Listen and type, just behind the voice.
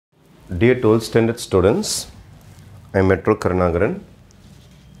Dear 12th standard students, I am Metro Karnagaran.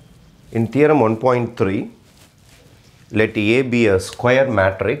 In theorem 1.3, let A be a square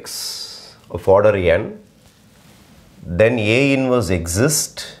matrix of order n, then A inverse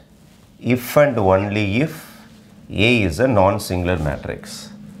exists if and only if A is a non-singular matrix.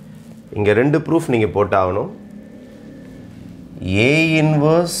 இங்க ரெண்டு proof நீங்க போட்டாகணும். A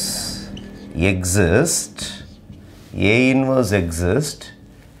inverse exist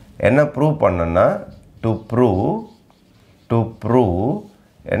என்ன prove பண்ணனா to prove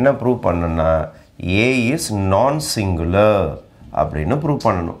என்ன prove பண்ணனா A is non-singular அப்படினு prove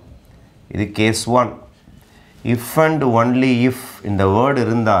பண்ணனும். இது case 1. If and only if இந்த word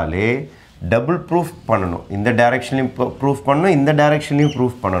இருந்தாலே double proof பண்ணனும். இந்த directionலயும் proof பண்ணனும், இந்த directionலயும்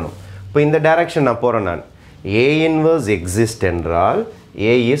proof பண்ணனும். இப்போ இந்த direction நான் போறேன் நான். A inverse exist என்றால்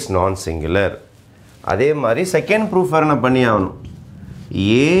A is non-singular. அதே மாதிரி second proof வேற நான் பண்ணி ஆகணும். A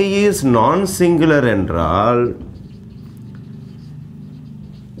is non-singular என்றால்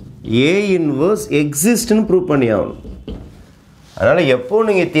A inverse exist ன்னு prove பண்ணி ஆகணும். அதனால எப்போ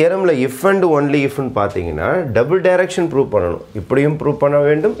நீங்க தியரம்ல if and only if ன்னு பாத்தீங்கன்னா double direction prove பண்ணனும். இப்படியும் prove பண்ண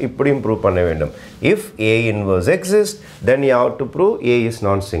வேண்டும், இப்படியும் prove பண்ண வேண்டும். If A inverse exists, then you have to prove A is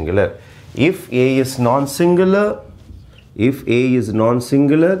non-singular. If A is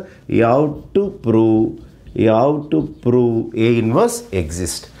non-singular, you have to prove A inverse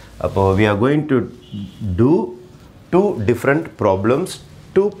exists. Appo we are going to do two different problems,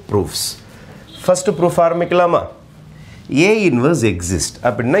 two proofs. First proof ஆரம்பிக்கலாமா? A inverse exist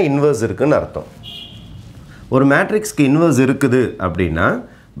அப்படினா inverse இருக்குன்னு அர்த்தம். ஒரு மேட்ரிக்ஸ்க்கு inverse இருக்குது அப்படினா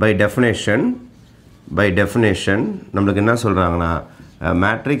by definition நமக்கு என்ன சொல்றாங்கன்னா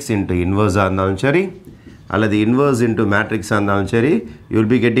matrix into inverse ஆ இருந்தாலும் சரி அல்லது inverse into matrix ஆ இருந்தாலும் சரி you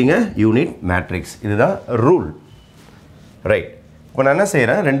will be getting a unit matrix. இதுதான் rule. Right. இப்போ நான் என்ன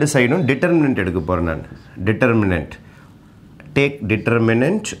செய்றேன் ரெண்டு சைடும் determinant எடுக்க போறேன் நான். Determinant. Take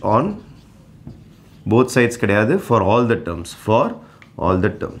determinant on both sides கிடையாது for all the terms.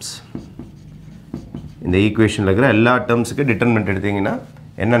 இந்த ஈக்குவேஷன்ல இருக்கிற எல்லா டேர்ம்ஸ்க்கு determinant எடுத்தீங்கன்னா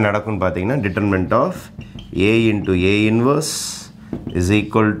என்ன நடக்கும்னு பாத்தீங்கன்னா determinant of A into A inverse is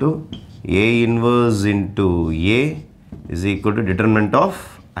equal to A inverse into A is equal to determinant of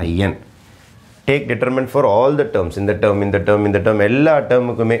In. Take determinant for all the terms. இந்த term எல்லா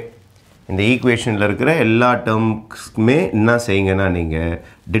termக்குமே இந்த ஈக்குவேஷன்ல இருக்கிற எல்லா termக்குமே என்ன செய்யுங்கன்னா நீங்க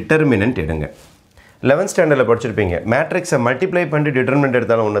determinant எடுங்க. 11th ஸ்டாண்டர்ட்ல படிச்சிருப்பீங்க. மேட்ரிக்ஸை மல்டிப்ளை பண்ணி determinant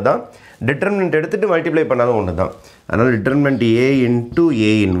எடுத்தாலும் ஒண்ணுதான். determinant எடுத்துட்டு மல்டிப்ளை பண்ணாலும் ஒண்ணுதான். அதனால determinant A into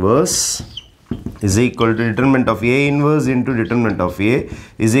A inverse is equal to determinant of A inverse into determinant of A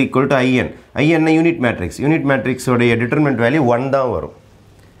is equal to In. In unit matrix. Unit matrix உடைய determinant value 1 தான் வரும்.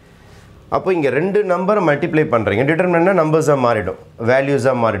 அப்போ இங்க ரெண்டு நம்பரை மல்டிப்ளை பண்றீங்க. determinant நம்பர்ஸா மாறிடும்,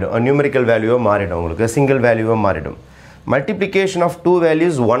 வேல்யூஸா மாறிடும், நியூமெரிக்கல் வேல்யூவா மாறிடும், உங்களுக்கு சிங்கிள் வேல்யூவா மாறிடும். மல்டிப்ளிகேஷன் ஆஃப் டூ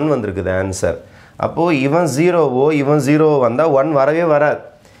வேல்யூஸ் 1 வந்திருக்குது ஆன்சர். அப்போ இவன் 0 இவன் 0 வந்தா 1 வரவே வராது.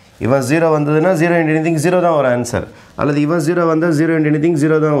 இவன் 0 வந்ததுன்னா 0 into anything 0 தான் வரும் ஆன்சர். அல்லது இவன் 0 வந்தா 0 into anything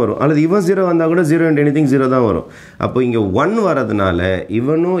 0 தான் வரும். அல்லது இவன் 0 வந்தா கூட 0 into anything 0 தான் வரும். அப்போ இங்க 1 வரதுனால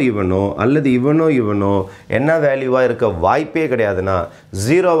இவனோ அல்லது இவனோ என்ன வேல்யூவா இருக்க வாய்ப்பே கிடையாதுன்னா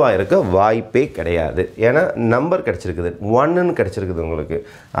 0வா இருக்க வாய்ப்பே கிடையாது. ஏன்னா நம்பர் கிடைச்சிருக்குது 1 ன்னு கிடைச்சிருக்குது உங்களுக்கு.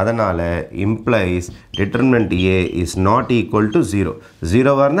 அதனால implies determinant A is not equal to 0.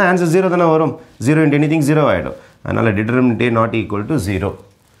 0 வரனா answer 0 தான வரும். 0 into anything 0 ஆயிடும். அதனால determinant A not equal to 0.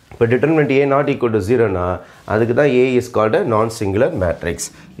 இப்போ determinant A not equal to 0 னா அதுக்கு தான் A is called a non-singular matrix.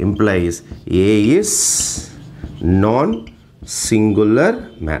 Implies A is non-singular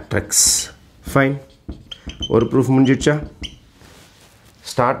matrix. Fine. ஒரு proof முடிஞ்சிடுச்சா?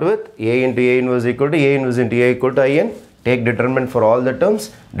 Start with A into A inverse equal to A inverse into A equal to In. Take determinant for all the terms.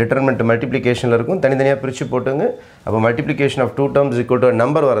 Determinant multiplicationல இருக்கும். தனித்தனியா பிரிச்சு போட்டுங்க. அப்ப multiplication of two terms equal to a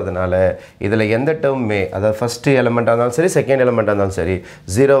number வரதுனால இதுல எந்த டேர்ம்மே அதாவது first element ஆனாலும் சரி second element ஆனாலும் சரி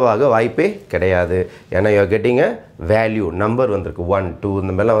 0 ஆக வாய்ப்பே கிடையாது. ஏன்னா you are getting a value number வந்திருக்கு 1 2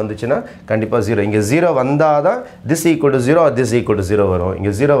 இந்த மேல வந்துச்சுனா கண்டிப்பா 0. இங்க 0 வந்தாதான் this equal to 0 or this equal to 0 வரும்.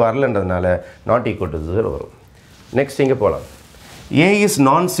 இங்க 0 வரலன்றதனால not equal to 0 வரும். Next இங்க போலாம். A is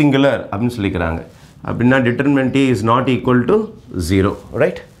non-singular அப்படினு சொல்லிக்கறாங்க. அப்படினா determinant A is not equal to 0,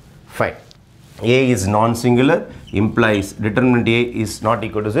 right? Fine. A is non-singular implies determinant A is not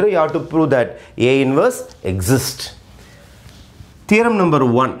equal to 0. You have to prove that A inverse exists. Theorem number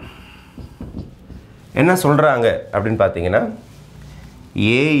 1 என்ன சொல்றாங்க அப்படினு பாத்தீங்கன்னா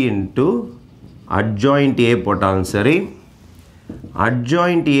A into adjoint A போட்டாலும் சரி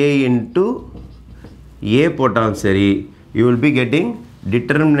adjoint A into A போட்டாலும் சரி you will be getting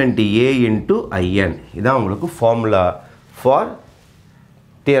determinant A into In. இதான் உங்களுக்கு formula for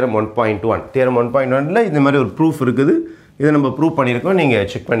தியரம் 1.1 தியரம் 1.1ல இந்த மாதிரி ஒரு ப்ரூஃப் இருக்குது. இதை நம்ம ப்ரூவ் பண்ணியிருக்கோம், நீங்கள்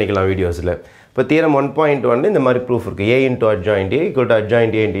செக் பண்ணிக்கலாம் வீடியோஸில். இப்போ தியரம் 1.1 இந்த மாதிரி ப்ரூஃப் இருக்குது. A into adjoint A equal to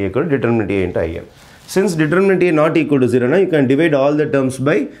adjoint A into A equal to determinant A into IN. Since determinant A not equal to 0, you can divide all the terms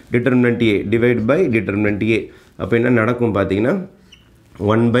by determinant A. Divide by determinant A. அப்போ என்ன நடக்கும் பார்த்தீங்கன்னா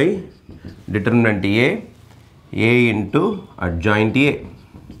 1 by determinant A, A into adjoint A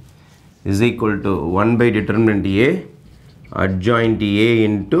is equal to 1 by determinant A, adjoint A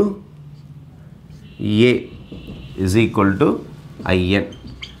into A is equal to IN.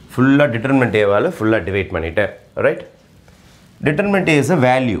 Full determinant A வால full divide பண்ணிட்டேன். Right? Determinant A is a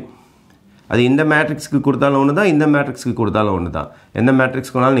value. அது இந்த மேட்ரிக்ஸ்க்கு கொடுத்தாலும் ஒன்று தான், இந்த மேட்ரிக்ஸ்க்கு கொடுத்தாலும் ஒன்று தான். எந்த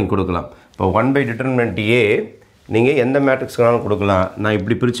மேட்ரிக்ஸ் கொண்டாலும் நீங்கள் கொடுக்கலாம். இப்போ 1 by determinant A நீங்கள் எந்த மேட்ரிக்ஸ் கொண்டாலும் கொடுக்கலாம். நான்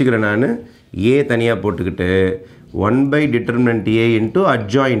இப்படி பிரிச்சுக்கிறேன், நான் A தனியாக போட்டுக்கிட்டு 1 by determinant A into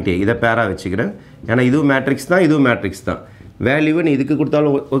adjoint A இதை பேராக வச்சுக்கிறேன். ஏன்னா இதுவும் மேட்ரிக்ஸ் தான், இதுவும் மேட்ரிக்ஸ் தான். வேல்யூவை நீ இதுக்கு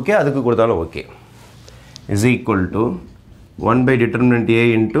கொடுத்தாலும் ஓகே, அதுக்கு கொடுத்தாலும் okay. is equal to 1 by determinant A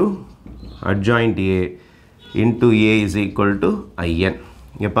into adjoint A into A is equal to IN.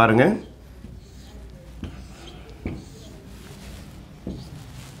 இங்கே பாருங்கள்,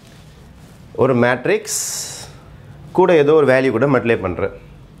 ஒரு மேட்ரிக்ஸ் கூட ஏதோ ஒரு வேல்யூ கூட மல்டிப்ளை பண்ணுறேன்,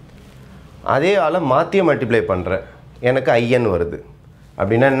 அதே ஆளை மாற்றிய மல்டிப்ளை பண்ணுறேன், எனக்கு IN வருது.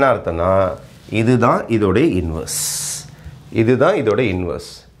 அப்படின்னா என்ன அர்த்தம்னா இதுதான் இதோடைய இன்வர்ஸ், இதுதான் இதோடைய இன்வர்ஸ்.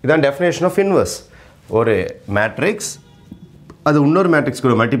 இதுதான் டெஃபினேஷன் ஆஃப் இன்வர்ஸ். ஒரு மேட்ரிக்ஸ் அது இன்னொரு மேட்ரிக்ஸ்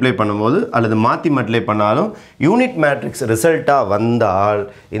கூட மல்டிப்ளை பண்ணும்போது அல்லது மாற்றி மல்டிப்ளை பண்ணாலும் யூனிட் மேட்ரிக்ஸ் ரிசல்ட்டாக வந்தால்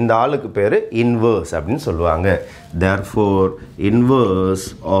இந்த ஆளுக்கு பேர் இன்வர்ஸ் அப்படின்னு சொல்லுவாங்க. Therefore inverse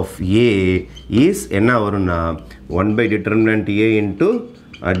of A is என்ன வரும்னா 1 by determinant A into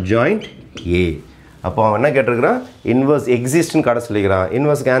adjoint A. அப்போ அவன் என்ன கேட்டிருக்கிறான், இன்வர்ஸ் எக்ஸிஸ்ட்னு கடை சொல்லிக்கிறான்.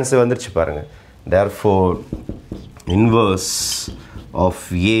 இன்வர்ஸ்க்கு ஆன்சர் வந்துருச்சு பாருங்கள். Therefore inverse of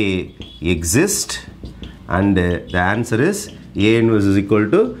A exist and the answer is A inverse is equal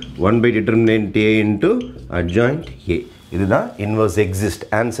to 1 by determinant A into adjoint A. இதுதான் inverse exist.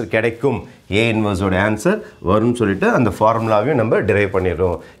 Answer கிடைக்கும், A inverse ஓட answer வரும்னு சொல்லிட்டு அந்த ஃபார்முலாவையும் நம்ம டிரைவ்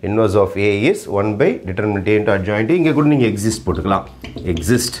பண்ணிடுறோம். inverse of A is 1 by determinant A into adjoint A. இங்கே கூட நீங்கள் exist போட்டுக்கலாம்,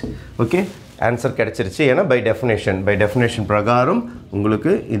 exist. ஓகே, ஆன்சர் கிடைச்சிருச்சு. ஏன்னா பை டெஃபினேஷன் பிரகாரம்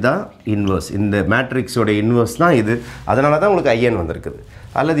உங்களுக்கு இதான் இன்வர்ஸ். இந்த மேட்ரிக்ஸோட இன்வர்ஸ் தான் இது, அதனால தான் உங்களுக்கு IN வந்திருக்குது.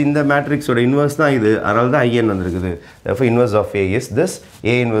 அல்லது இந்த மேட்ரிக்ஸோட இன்வர்ஸ் தான் இது, அதனால தான் IN வந்திருக்குது. therefore inverse of A is this.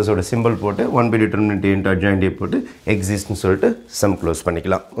 A இன்வர்ஸோட simple போட்டு 1 by determinant A into adjoint A போட்டு எக்ஸிஸ்ட்னு சொல்லிட்டு சம் க்ளோஸ்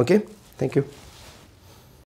பண்ணிக்கலாம். Okay, thank you.